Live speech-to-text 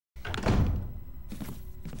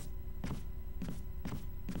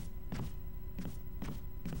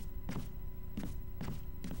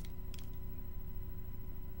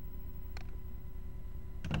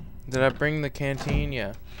Did I bring the canteen?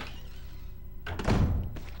 Yeah.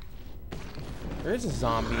 There is a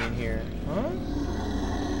zombie in here. Huh?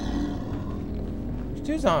 There's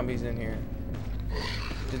two zombies in here.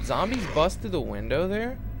 Did zombies bust through the window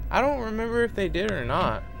there? I don't remember if they did or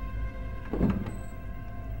not.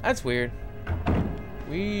 That's weird.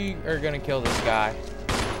 We are gonna kill this guy.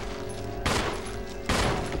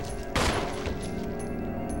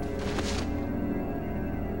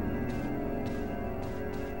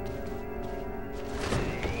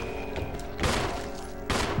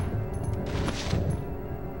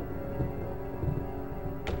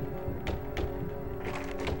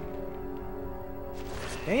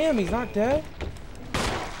 Damn, he's not dead.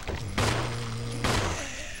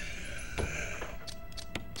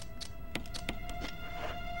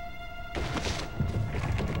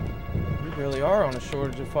 We really are on a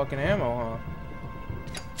shortage of fucking ammo, huh?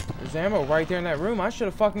 There's ammo right there in that room. I should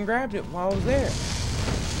have fucking grabbed it while I was there.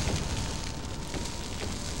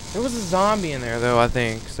 There was a zombie in there, though, I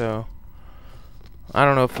think, so I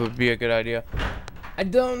don't know if it would be a good idea. I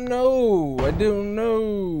don't know. I don't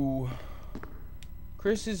know.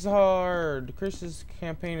 Chris is hard. Chris's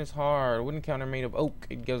campaign is hard. Wooden counter made of oak.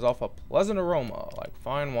 It gives off a pleasant aroma, like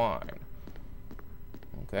fine wine.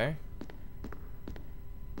 Okay.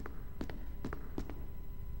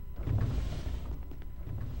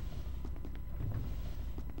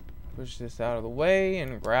 Push this out of the way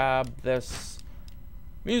and grab this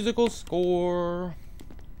musical score.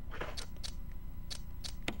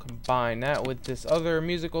 Combine that with this other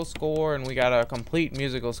musical score, and we got a complete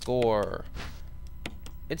musical score.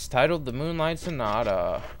 It's titled The Moonlight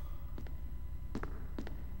Sonata.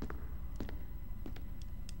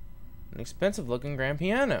 An expensive looking grand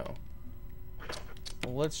piano.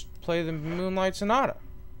 Well, let's play the Moonlight Sonata.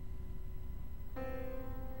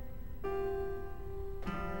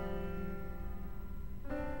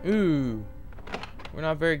 Ooh, we're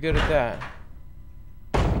not very good at that.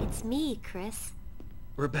 It's me, Chris.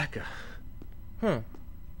 Rebecca. Huh.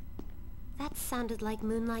 That sounded like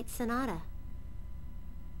Moonlight Sonata.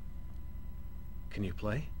 Can you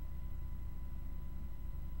play?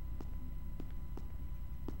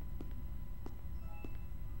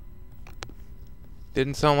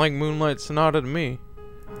 Didn't sound like Moonlight Sonata to me.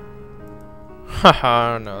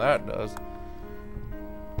 Haha, no, that does.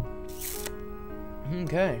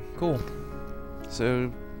 Okay, cool.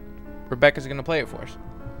 So, Rebecca's gonna play it for us.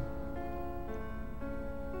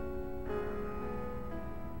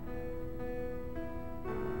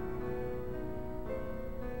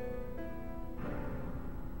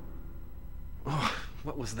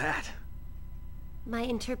 What was that? My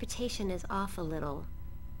interpretation is off a little.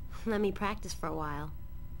 Let me practice for a while.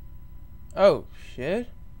 Oh, shit.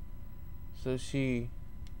 So she...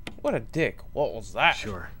 What a dick. What was that?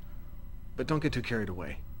 Sure. But don't get too carried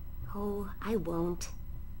away. Oh, I won't.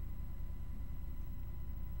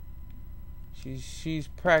 She's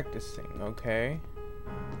practicing, okay?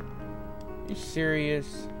 You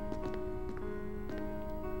serious?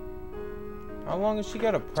 How long has she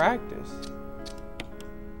got to practice?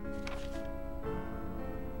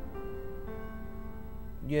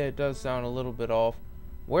 Yeah, it does sound a little bit off.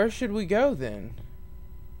 Where should we go then?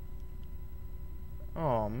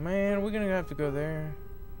 Oh man, we're gonna have to go there.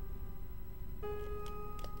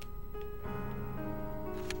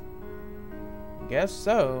 Guess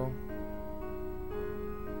so.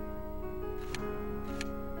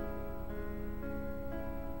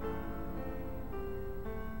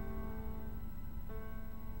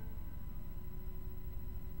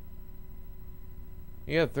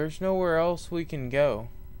 Yeah, there's nowhere else we can go.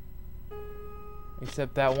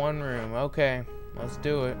 Except that one room. Okay, let's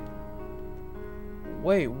do it.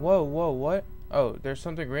 Wait, whoa, what? Oh, there's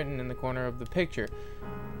something written in the corner of the picture.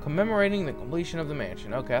 Commemorating the completion of the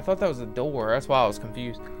mansion. Okay, I thought that was a door. That's why I was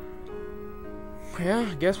confused. Yeah,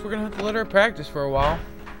 I guess we're gonna have to let her practice for a while.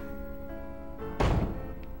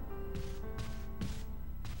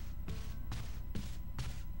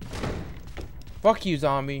 Fuck you,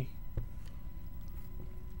 zombie.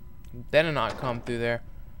 Better not come through there.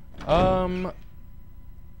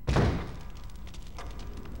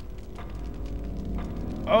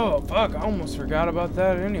 Oh, fuck. I almost forgot about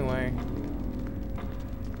that anyway.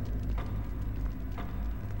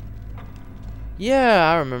 Yeah,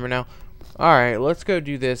 I remember now. Alright, let's go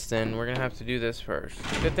do this then. We're gonna have to do this first.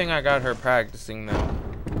 Good thing I got her practicing though.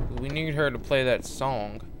 We need her to play that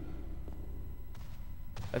song.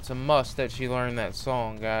 It's a must that she learn that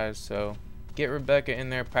song, guys. So, get Rebecca in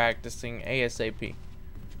there practicing ASAP.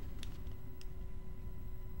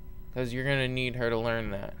 Because you're gonna need her to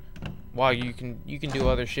learn that. While you can do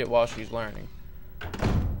other shit while she's learning.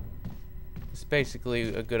 It's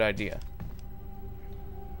basically a good idea.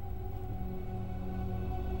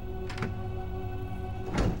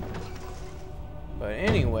 But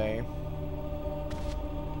anyway.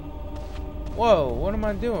 Whoa, what am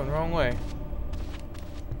I doing? Wrong way.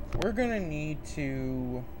 We're gonna need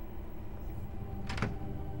to...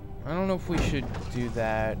 I don't know if we should do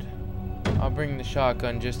that. I'll bring the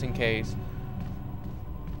shotgun just in case.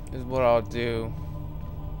 Is what I'll do.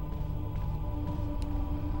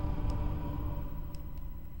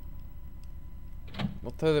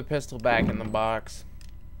 We'll throw the pistol back in the box.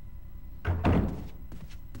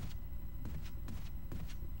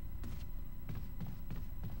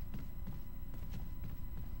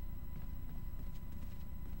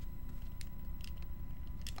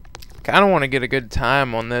 I don't want to get a good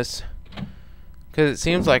time on this, because it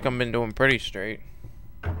seems like I've been doing pretty straight.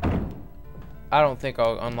 I don't think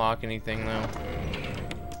I'll unlock anything though.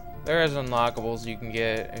 There is unlockables you can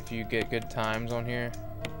get if you get good times on here.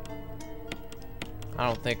 I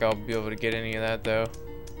don't think I'll be able to get any of that though.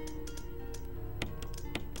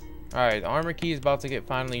 Alright, the armor key is about to get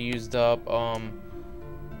finally used up. We'll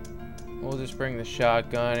just bring the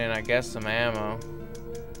shotgun and I guess some ammo.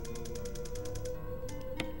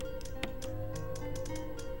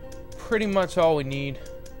 Pretty much all we need.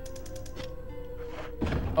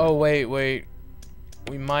 Oh wait, we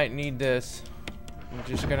might need this. I'm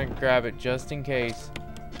just gonna grab it just in case.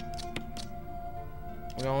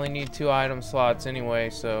 We only need 2 item slots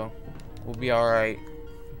anyway, so we'll be alright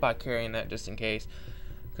by carrying that just in case,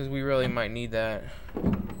 because we really might need that.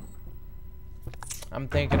 I'm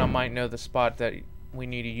thinking I might know the spot that we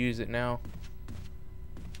need to use it now.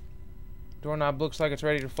 Doorknob looks like it's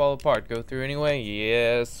ready to fall apart. Go through anyway?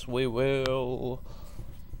 Yes, we will.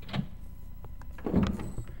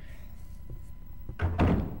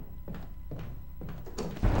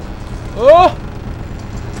 Oh!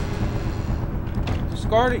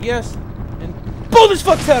 Discard it, yes. And blow this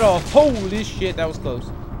fuck's head off! Holy shit, that was close.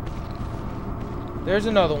 There's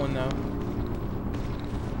another one, though.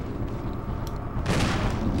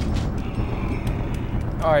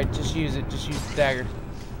 Alright, just use it. Just use the dagger.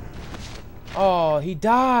 Oh, he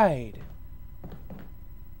died.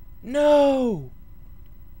 No.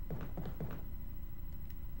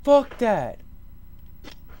 Fuck that.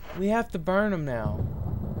 We have to burn him now.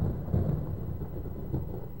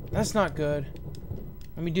 That's not good.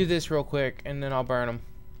 Let me do this real quick and then I'll burn him.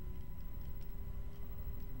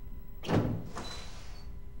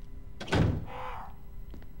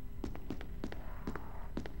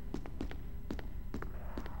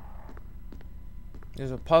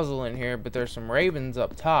 There's a puzzle in here, but there's some ravens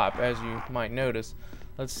up top, as you might notice.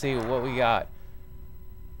 Let's see what we got.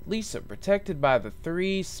 Lisa, protected by the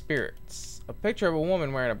 3 spirits. A picture of a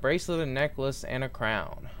woman wearing a bracelet, a necklace, and a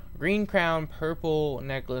crown. Green crown, purple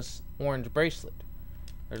necklace, orange bracelet.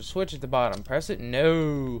 There's a switch at the bottom. Press it.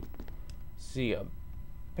 No. See a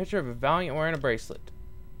picture of a valiant wearing a bracelet.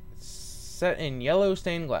 It's set in yellow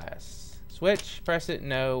stained glass. Switch. Press it.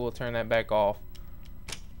 No. We'll turn that back off.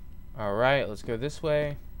 Alright, let's go this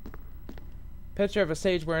way. Picture of a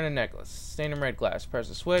sage wearing a necklace. Stained in red glass. Press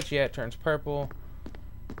the switch. Yeah, it turns purple.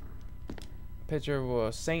 Picture of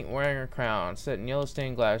a saint wearing a crown. Set in yellow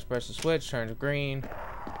stained glass. Press the switch. Turns green.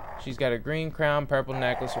 She's got a green crown, purple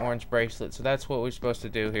necklace, orange bracelet. So that's what we're supposed to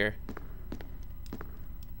do here.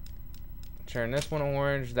 Turn this one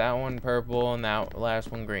orange, that one purple, and that last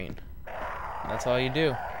one green. That's all you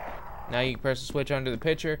do. Now you can press the switch under the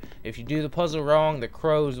picture. If you do the puzzle wrong, the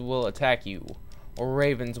crows will attack you. Or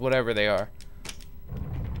ravens, whatever they are.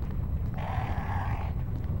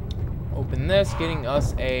 Open this, getting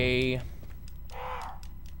us a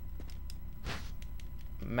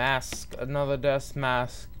mask. Another death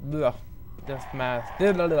mask. Ugh. Death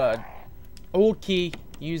mask. Old key.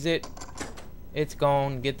 Use it. It's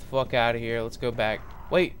gone. Get the fuck out of here. Let's go back.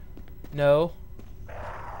 Wait. No.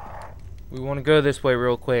 We want to go this way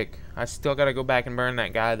real quick. I still got to go back and burn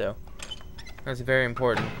that guy, though. That's very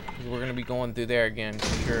important. Because we're going to be going through there again,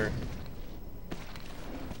 for sure.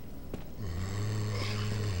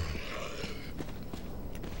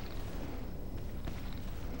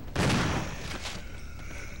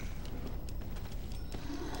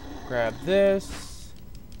 Grab this.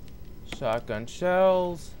 Shotgun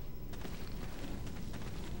shells.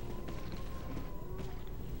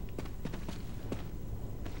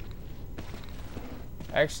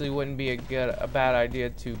 Actually, wouldn't be a bad idea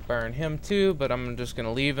to burn him too, but I'm just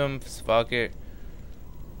gonna leave him. Fuck it.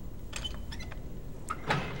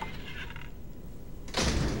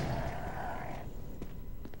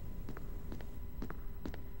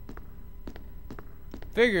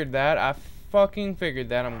 Figured that. I fucking figured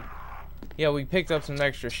that. I'm Yeah, we picked up some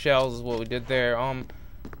extra shells is what we did there.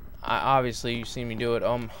 Obviously you see me do it.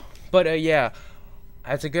 But yeah,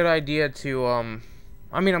 that's a good idea to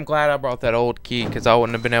I mean, I'm glad I brought that old key because I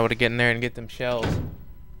wouldn't have been able to get in there and get them shells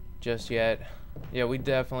just yet. Yeah, we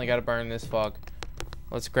definitely got to burn this fuck.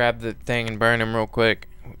 Let's grab the thing and burn him real quick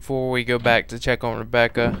before we go back to check on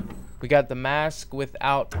Rebecca. We got the mask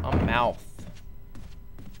without a mouth.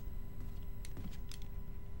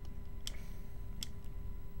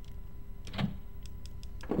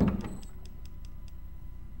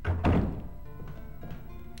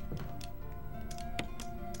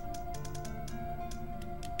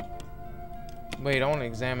 Wait, I want to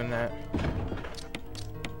examine that.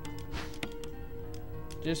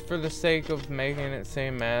 Just for the sake of making it say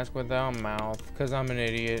mask without a mouth, because I'm an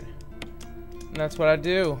idiot. And that's what I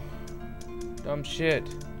do. Dumb shit.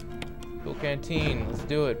 Full canteen, let's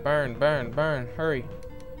do it. Burn, burn, burn, hurry.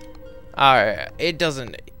 Alright, it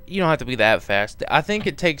doesn't, you don't have to be that fast. I think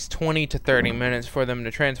it takes 20 to 30 minutes for them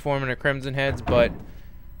to transform into Crimson Heads, but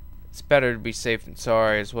it's better to be safe than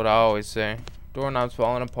sorry, is what I always say. Doorknob's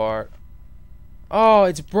falling apart. Oh,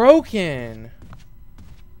 it's broken!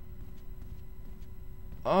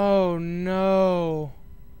 Oh no.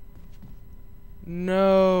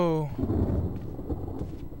 No.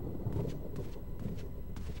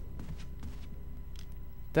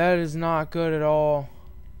 That is not good at all.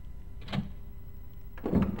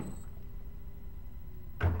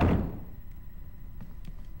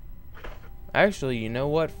 Actually, you know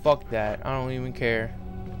what? Fuck that. I don't even care.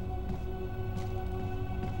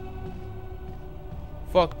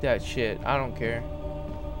 Fuck that shit. I don't care.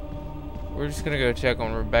 We're just gonna go check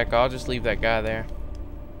on Rebecca. I'll just leave that guy there.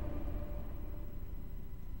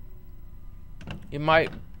 It might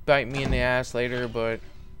bite me in the ass later, but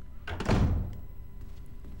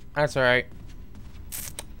that's alright.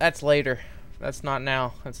 That's later. That's not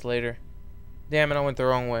now. That's later. Damn it, I went the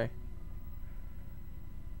wrong way.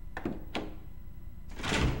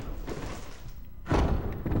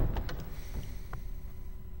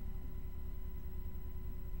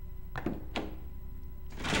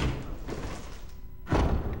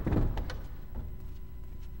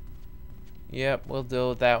 Yep, we'll deal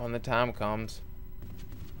with that when the time comes.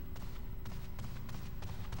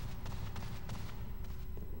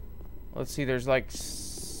 Let's see, there's like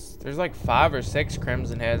 5 or 6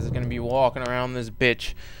 Crimson Heads that's gonna be walking around this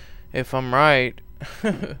bitch, if I'm right.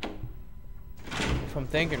 If I'm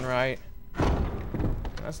thinking right.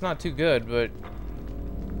 That's not too good, but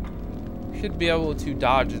should be able to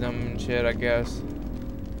dodge them and shit, I guess.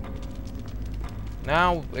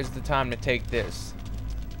 Now is the time to take this.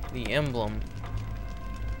 The emblem.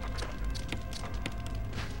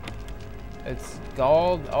 It's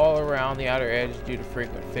galled all around the outer edge due to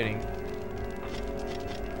frequent fitting.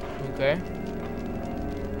 Okay.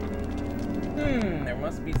 There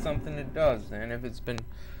must be something it does then. If it's been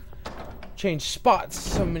changed spots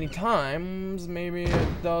so many times, maybe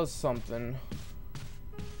it does something.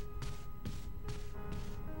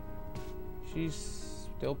 She's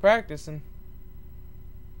still practicing.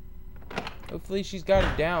 Hopefully she's got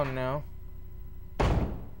it down now.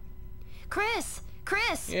 Chris!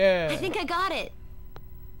 Chris! Yeah. I think I got it.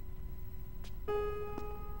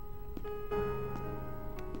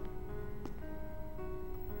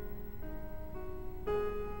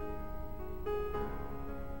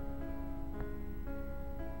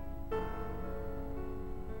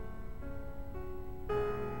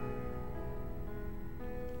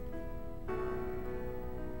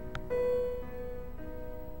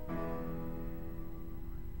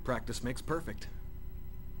 Practice makes perfect.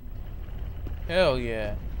 Hell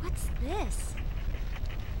yeah. What's this?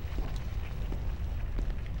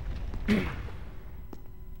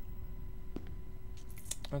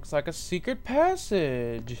 Looks like a secret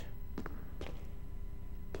passage.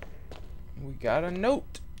 We got a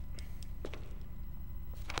note.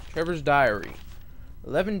 Trevor's diary.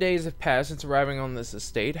 11 days have passed since arriving on this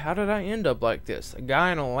estate. How did I end up like this? A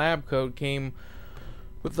guy in a lab coat came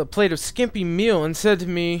with a plate of skimpy meal and said to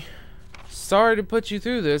me, "Sorry to put you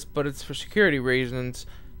through this, but it's for security reasons."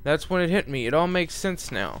 That's when it hit me. It all makes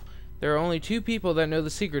sense now. There are only 2 people that know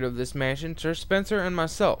the secret of this mansion, Sir Spencer and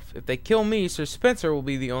myself. If they kill me, Sir Spencer will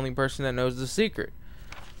be the only person that knows the secret.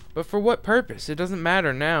 But for what purpose? It doesn't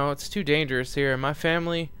matter now. It's too dangerous here, and my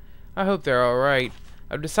family, I hope they're alright.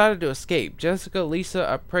 I've decided to escape. Jessica, Lisa,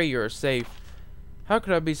 I pray you are safe. How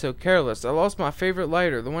could I be so careless? I lost my favorite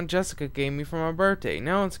lighter, the one Jessica gave me for my birthday.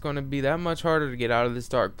 Now it's going to be that much harder to get out of this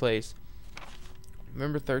dark place.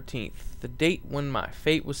 November 13th, the date when my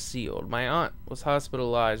fate was sealed. My aunt was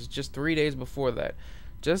hospitalized just 3 days before that.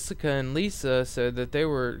 Jessica and Lisa said that they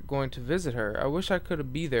were going to visit her. I wish I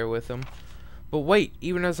could be there with them. But wait,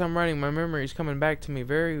 even as I'm writing, my memory is coming back to me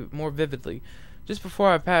more vividly. Just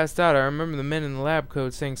before I passed out, I remember the men in the lab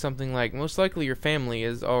code saying something like, most likely your family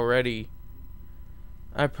is already...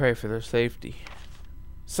 I pray for their safety.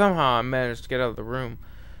 Somehow I managed to get out of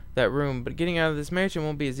that room, but getting out of this mansion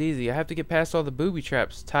won't be as easy. I have to get past all the booby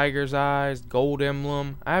traps, tiger's eyes, gold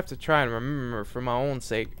emblem. I have to try and remember for my own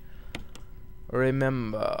sake.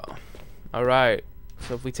 Remember. Alright,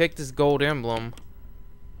 so if we take this gold emblem,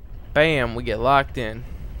 bam, we get locked in.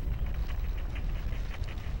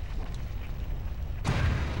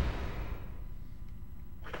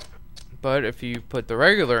 But if you put the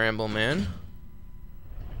regular emblem in,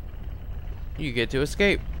 you get to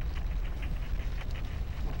escape.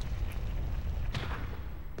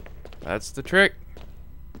 That's the trick.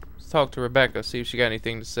 Let's talk to Rebecca, see if she got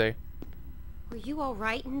anything to say. Were you all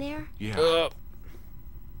right in there? Yeah.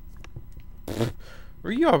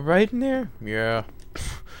 Were you alright in there? Yeah.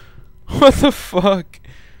 What the fuck?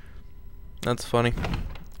 That's funny.